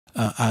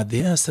Are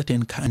there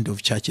certain kind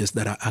of churches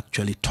that are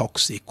actually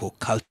toxic or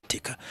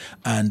cultic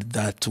and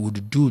that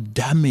would do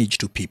damage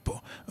to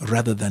people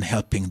rather than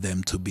helping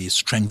them to be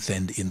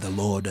strengthened in the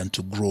Lord and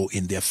to grow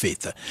in their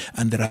faith?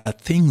 And there are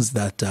things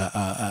that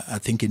I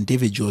think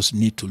individuals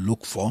need to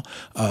look for.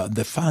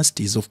 The first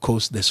is, of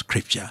course, the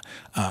scripture.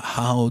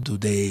 How do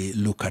they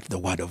look at the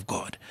Word of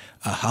God?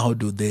 How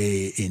do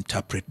they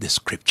interpret the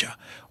scripture?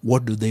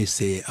 What do they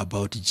say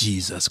about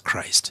Jesus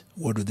Christ?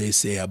 What do they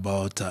say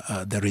about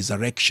the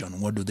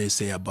resurrection? What do they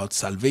say about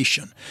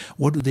salvation?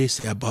 What do they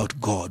say about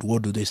God?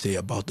 What do they say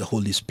about the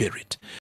Holy Spirit?